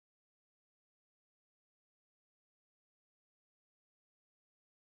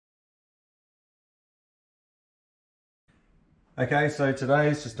Okay, so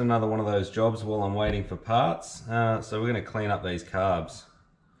today's just another one of those jobs while I'm waiting for parts. So we're going to clean up these carbs.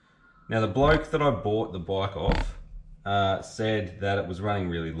 Now the bloke that I bought the bike off said that it was running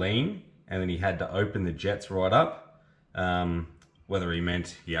really lean and then he had to open the jets right up. Whether he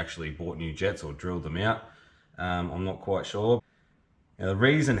meant he actually bought new jets or drilled them out, I'm not quite sure. Now the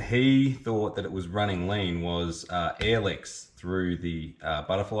reason he thought that it was running lean was air leaks through the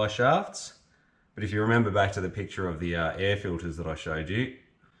butterfly shafts. But if you remember back to the picture of the air filters that I showed you,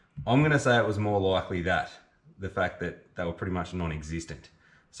 I'm going to say it was more likely that, the fact that they were pretty much non-existent.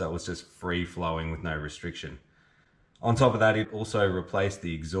 So it was just free flowing with no restriction. On top of that, it also replaced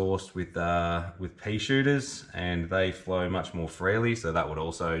the exhaust with pea shooters, and they flow much more freely, so that would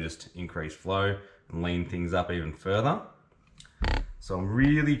also just increase flow and lean things up even further. So I'm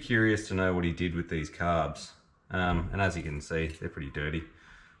really curious to know what he did with these carbs. And as you can see, they're pretty dirty.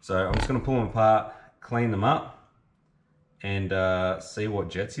 So I'm just going to pull them apart, clean them up, and see what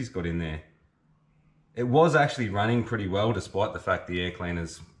jets he's got in there. It was actually running pretty well despite the fact the air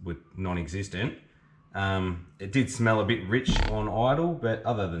cleaners were non-existent. It did smell a bit rich on idle, but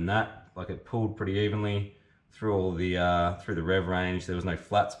other than that, like, it pulled pretty evenly through all the through the rev range. There was no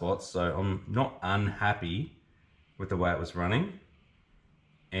flat spots, so I'm not unhappy with the way it was running.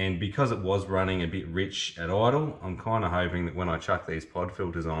 And because it was running a bit rich at idle, I'm kind of hoping that when I chuck these pod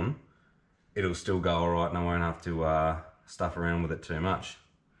filters on, it'll still go all right and I won't have to stuff around with it too much.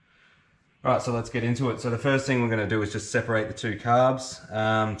 All right, so let's get into it. So the first thing we're going to do is just separate the two carbs.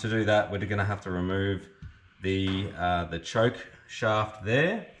 To do that, we're going to have to remove the choke shaft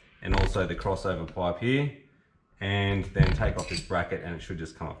there and also the crossover pipe here, and then take off this bracket and it should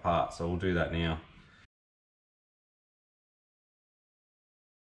just come apart. So we'll do that now.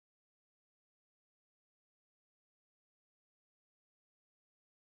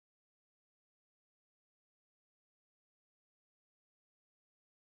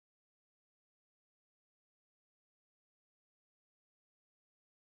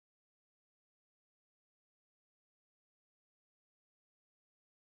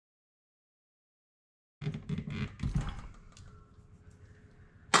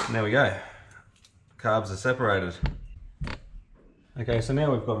 And there we go. Carbs are separated. Okay, so now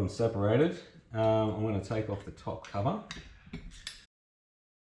we've got them separated. I'm going to take off the top cover.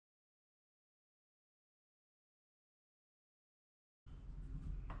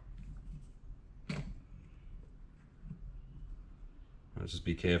 Just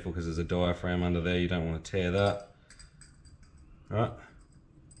be careful because there's a diaphragm under there, you don't want to tear that. Right,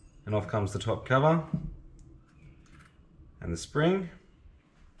 and off comes the top cover and the spring.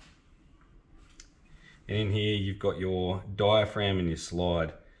 And in here you've got your diaphragm and your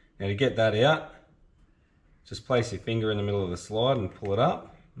slide. Now to get that out, just place your finger in the middle of the slide and pull it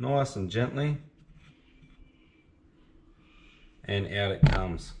up nice and gently, and out it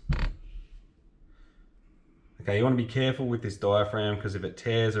comes. Okay, you want to be careful with this diaphragm because if it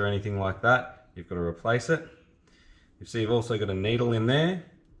tears or anything like that, you've got to replace it. You see you've also got a needle in there,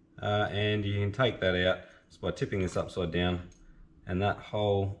 and you can take that out just by tipping this upside down, and that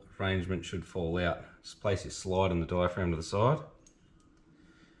whole arrangement should fall out. Just place your slide and the diaphragm to the side.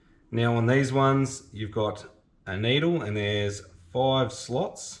 Now on these ones, you've got a needle and there's 5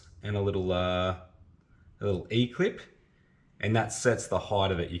 slots and a little E-clip, and that sets the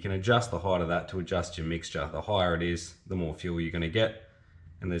height of it. You can adjust the height of that to adjust your mixture. The higher it is, the more fuel you're going to get.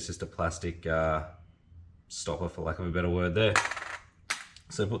 And there's just a plastic stopper, for lack of a better word, there.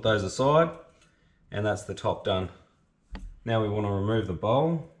 So put those aside, and that's the top done. Now we want to remove the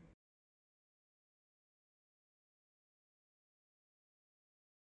bowl.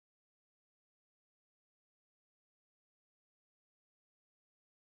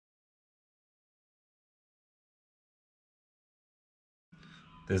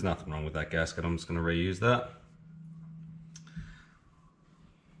 There's nothing wrong with that gasket, I'm just going to reuse that.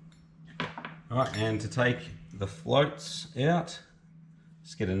 Alright, and to take the floats out,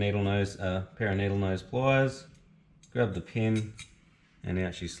 just get a pair of needle nose pliers, grab the pin, and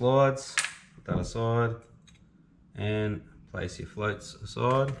out she slides. Put that aside, and place your floats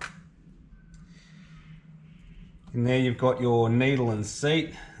aside. In there you've got your needle and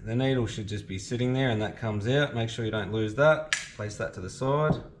seat. The needle should just be sitting there and that comes out. Make sure you don't lose that. Place that to the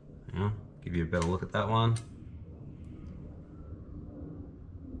side. Yeah, give you a better look at that one.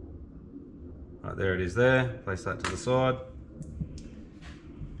 Right, there it is there. Place that to the side.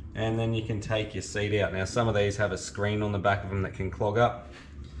 And then you can take your seat out. Now some of these have a screen on the back of them that can clog up.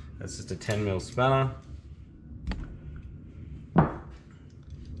 That's just a 10mm spanner.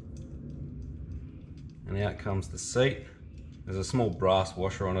 And out comes the seat. There's a small brass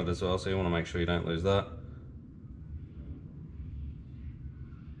washer on it as well, so you want to make sure you don't lose that.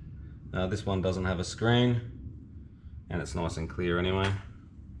 This one doesn't have a screen, and it's nice and clear anyway.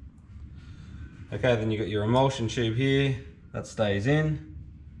 Okay, then you got your emulsion tube here, that stays in,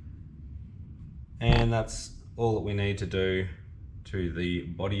 and that's all that we need to do to the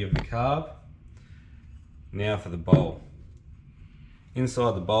body of the carb. Now for the bowl.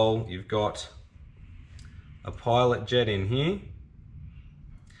 Inside the bowl you've got a pilot jet in here,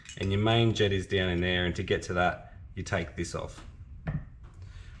 and your main jet is down in there, and to get to that you take this off.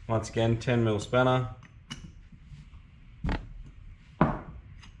 Once again, 10mm spanner.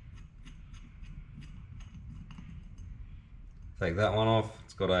 Take that one off.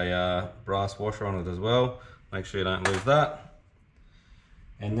 It's got a brass washer on it as well. Make sure you don't lose that.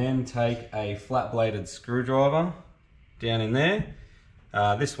 And then take a flat bladed screwdriver down in there.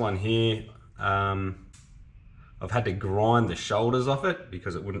 This one here, I've had to grind the shoulders off it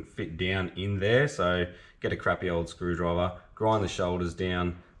because it wouldn't fit down in there. So get a crappy old screwdriver, grind the shoulders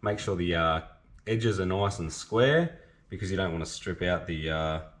down, make sure the edges are nice and square, because you don't want to strip out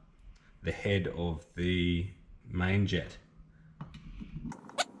the head of the main jet.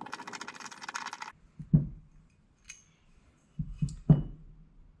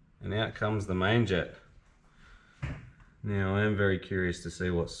 And out comes the main jet. Now I am very curious to see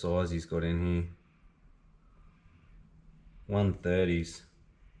what size he's got in here. 130s.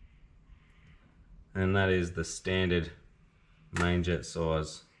 And that is the standard main jet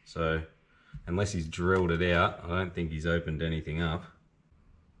size. So unless he's drilled it out, I don't think he's opened anything up.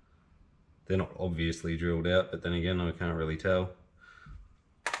 They're not obviously drilled out, but then again I can't really tell.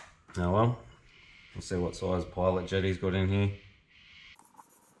 Oh well, we'll see what size pilot jet he's got in here.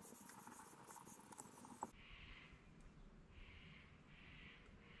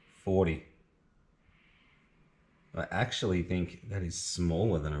 .40. I actually think that is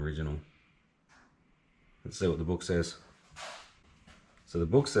smaller than original. Let's see what the book says. So the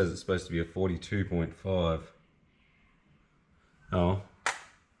book says it's supposed to be a 42.5. Oh,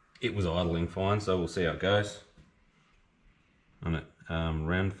 it was idling fine, so we'll see how it goes. And it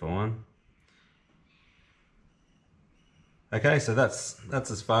ran fine. Okay, so that's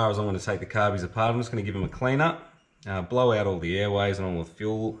as far as I'm going to take the carbies apart. I'm just going to give them a clean up, blow out all the airways and all the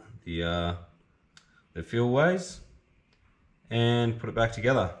fuel, the fuel ways, and put it back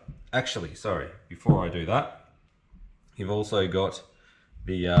together. Actually, sorry, before I do that, you've also got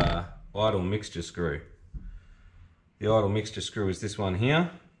the idle mixture screw. The idle mixture screw is this one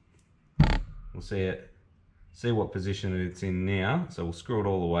here. We'll see what position it's in now. So we'll screw it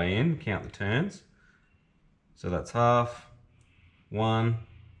all the way in, count the turns. So that's half, 1.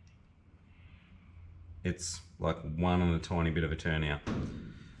 It's like 1 and a tiny bit of a turn out.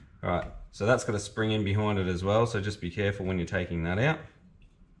 Alright, so that's got a spring in behind it as well, so just be careful when you're taking that out.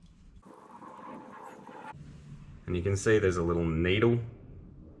 And you can see there's a little needle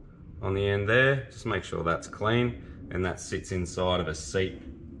on the end there. Just make sure that's clean, and that sits inside of a seat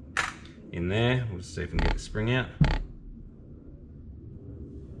in there. We'll just see if we can get the spring out.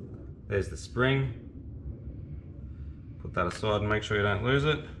 There's the spring. Put that aside and make sure you don't lose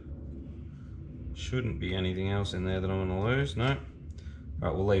it. Shouldn't be anything else in there that I'm going to lose, no.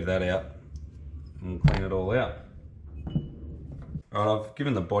 Alright, we'll leave that out and we'll clean it all out. Alright, I've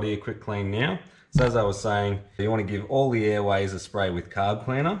given the body a quick clean now. So as I was saying, you want to give all the airways a spray with carb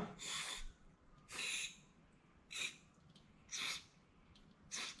cleaner.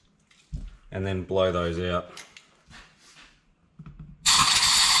 And then blow those out.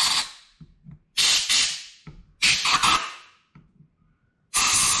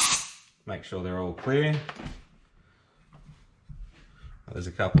 Make sure they're all clear. There's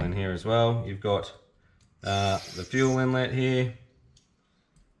a couple in here as well. You've got the fuel inlet here.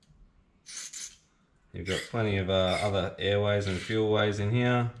 You've got plenty of other airways and fuel ways in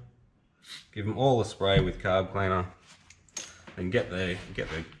here. Give them all a spray with carb cleaner, and get the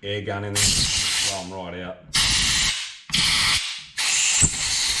air gun in there, blow them right out.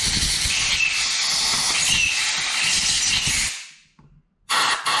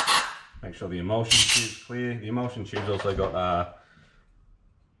 Make sure the emulsion tube's clear. The emulsion tube's also got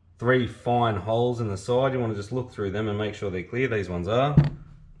 3 fine holes in the side. You want to just look through them and make sure they're clear. These ones are.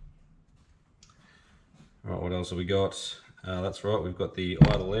 Right, what else have we got? That's right, we've got the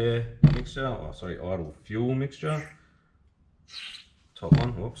idle air mixture, idle fuel mixture. Top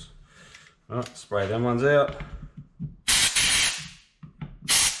one, whoops. Right, spray them ones out.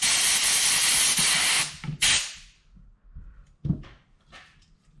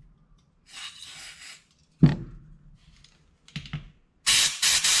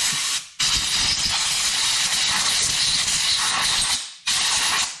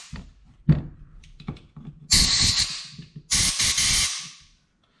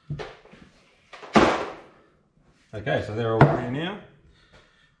 Okay, so they're all here now.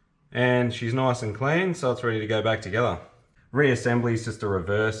 And she's nice and clean, so it's ready to go back together. Reassembly is just a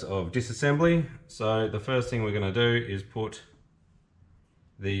reverse of disassembly. So the first thing we're going to do is put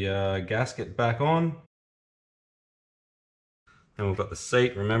the gasket back on. And we've got the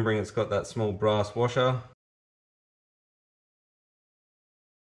seat, remembering it's got that small brass washer.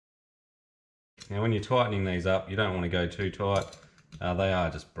 Now when you're tightening these up, you don't want to go too tight. They are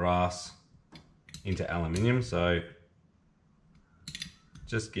just brass into aluminium, so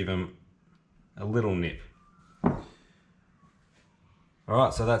just give them a little nip.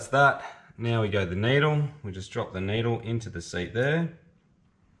 Alright, so that's that. Now we go the needle. We just drop the needle into the seat there.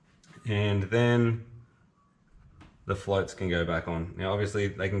 And then the floats can go back on. Now obviously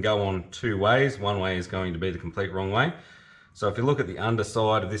they can go on two ways. One way is going to be the complete wrong way. So if you look at the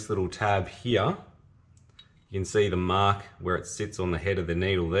underside of this little tab here, you can see the mark where it sits on the head of the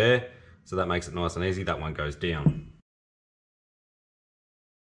needle there. So that makes it nice and easy. That one goes down.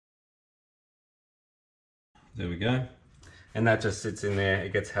 There we go. And that just sits in there.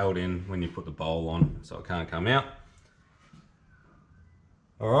 It gets held in when you put the bowl on, so it can't come out.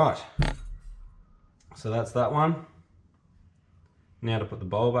 Alright, so that's that one. Now to put the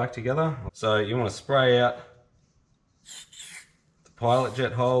bowl back together. So you want to spray out the pilot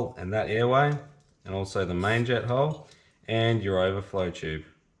jet hole and that airway, and also the main jet hole and your overflow tube.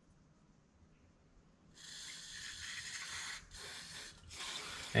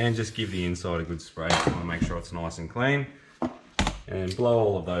 And just give the inside a good spray. You want to make sure it's nice and clean, and blow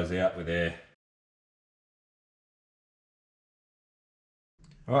all of those out with air.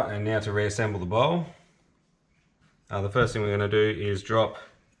 Alright, and now to reassemble the bowl. The first thing we're going to do is drop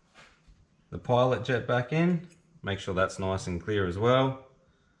the pilot jet back in. Make sure that's nice and clear as well.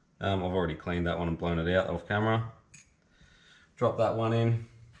 I've already cleaned that one and blown it out off camera. Drop that one in.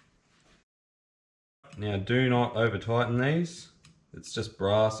 Now do not over tighten these. It's just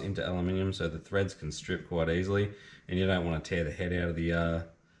brass into aluminium, so the threads can strip quite easily, and you don't want to tear the head out of the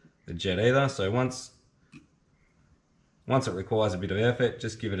jet either. So once it requires a bit of effort,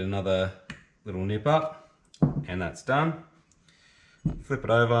 just give it another little nip up, and that's done. Flip it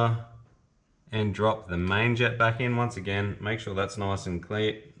over and drop the main jet back in once again. Make sure that's nice and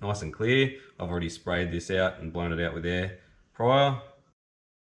clear. I've already sprayed this out and blown it out with air prior.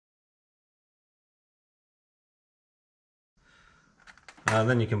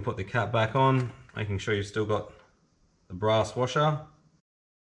 Then you can put the cap back on, making sure you've still got the brass washer.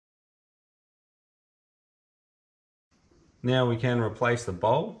 Now we can replace the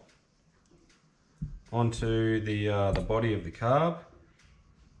bowl onto the body of the carb.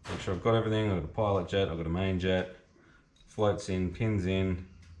 Make sure I've got everything. I've got a pilot jet, I've got a main jet, floats in, pins in.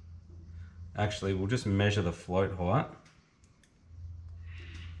 Actually, we'll just measure the float height.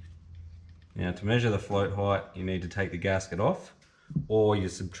 Now to measure the float height, you need to take the gasket off, or you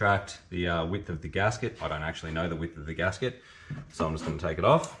subtract the width of the gasket. I don't actually know the width of the gasket, so I'm just going to take it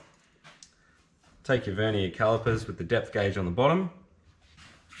off. Take your vernier calipers with the depth gauge on the bottom,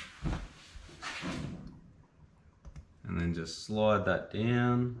 and then just slide that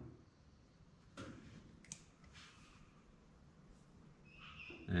down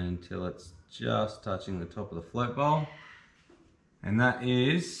until it's just touching the top of the float bowl, and that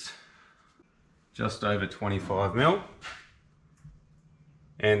is just over 25 mil.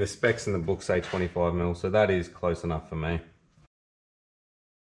 And the specs in the book say 25 mil, so that is close enough for me.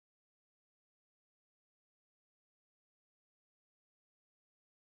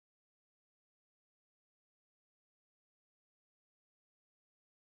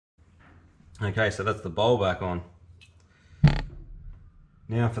 Okay, so that's the bowl back on.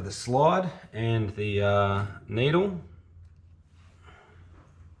 Now for the slide and the needle.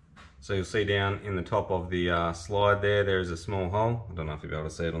 So you'll see down in the top of the slide there is a small hole. I don't know if you'll be able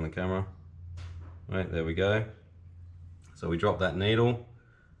to see it on the camera. Right, there we go. So we drop that needle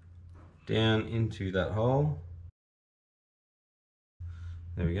down into that hole.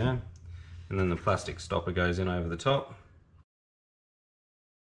 There we go. And then the plastic stopper goes in over the top.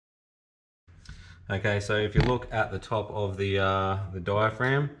 Okay, so if you look at the top of the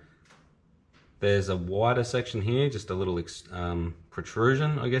diaphragm, there's a wider section here, just a little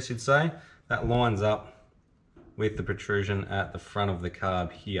protrusion, I guess you'd say. That lines up with the protrusion at the front of the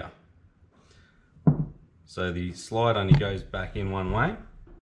carb here. So the slide only goes back in one way.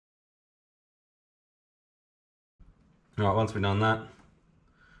 Alright, once we've done that,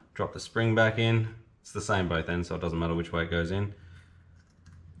 drop the spring back in. It's the same both ends, so it doesn't matter which way it goes in.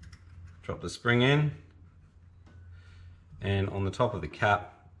 Drop the spring in, and on the top of the cap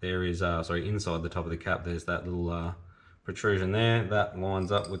there is, inside the top of the cap there's that little protrusion there that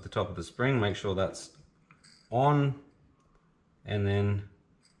lines up with the top of the spring. Make sure that's on, and then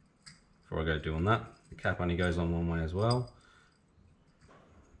before I go doing that, the cap only goes on one way as well.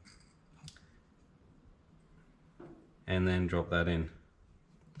 And then drop that in.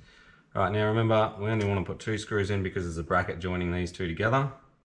 All right, now remember, we only want to put 2 screws in because there's a bracket joining these two together.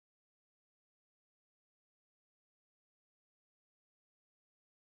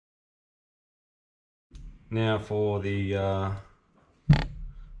 Now for the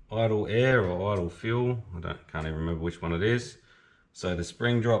idle air or idle fuel, can't even remember which one it is. So the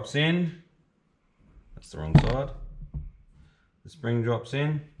spring drops in, that's the wrong side. The spring drops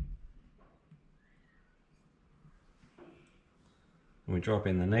in, and we drop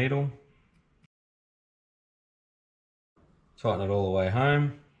in the needle. Tighten it all the way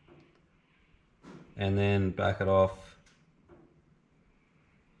home, and then back it off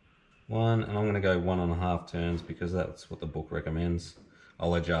 1, and I'm going to go 1.5 turns because that's what the book recommends.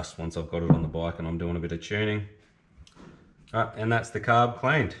 I'll adjust once I've got it on the bike and I'm doing a bit of tuning. Alright, and that's the carb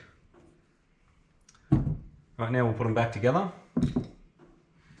cleaned. Right, now we'll put them back together.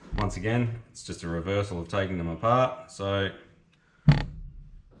 Once again, it's just a reversal of taking them apart. So,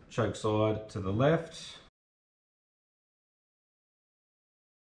 choke side to the left.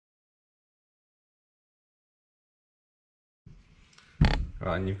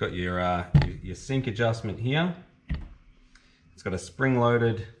 Right, and you've got your sink adjustment here. It's got a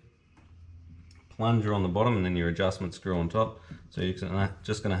spring-loaded plunger on the bottom and then your adjustment screw on top. So you're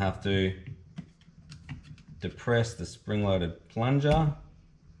just going to have to depress the spring-loaded plunger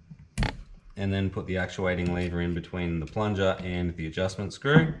and then put the actuating lever in between the plunger and the adjustment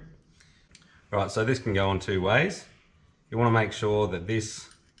screw. Right, so this can go on 2 ways. You want to make sure that this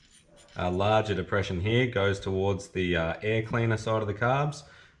larger depression here goes towards the air cleaner side of the carbs,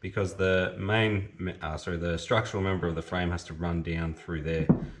 because the the structural member of the frame has to run down through there,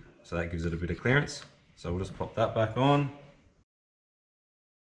 so that gives it a bit of clearance. So we'll just pop that back on.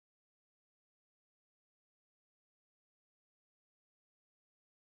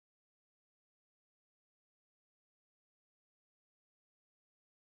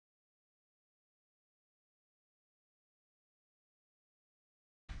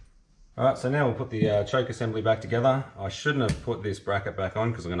 Alright, so now we'll put the choke assembly back together. I shouldn't have put this bracket back on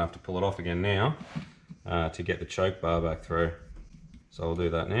because I'm going to have to pull it off again now to get the choke bar back through. So I'll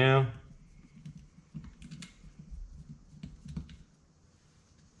do that now.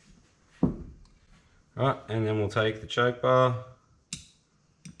 Alright, and then we'll take the choke bar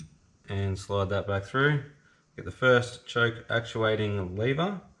and slide that back through. Get the first choke actuating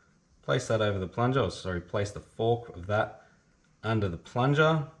lever, place that over the plunger, place the fork of that under the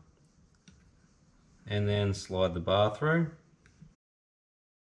plunger, and then slide the bar through.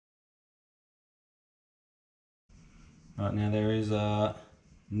 Right, now there is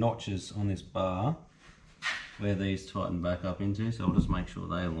notches on this bar where these tighten back up into, so I'll just make sure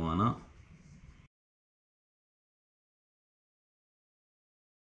they line up.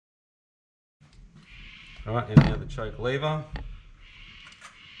 Alright, and now the choke lever.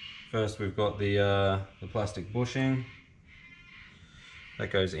 First we've got the plastic bushing. That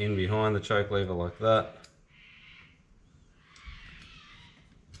goes in behind the choke lever like that.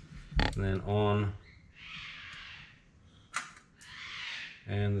 And then on.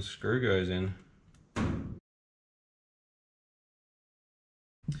 And the screw goes in.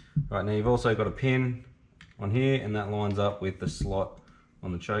 Right, now you've also got a pin on here, and that lines up with the slot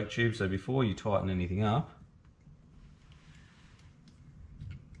on the choke tube. So before you tighten anything up,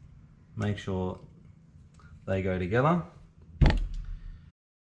 make sure they go together.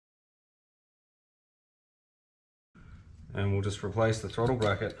 And we'll just replace the throttle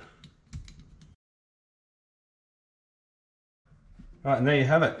bracket. Right, and there you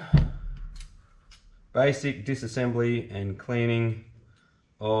have it. Basic disassembly and cleaning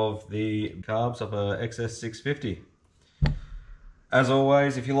of the carbs of a XS650. As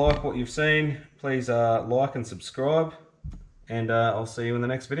always, if you like what you've seen, please like and subscribe, and I'll see you in the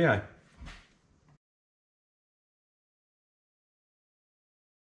next video.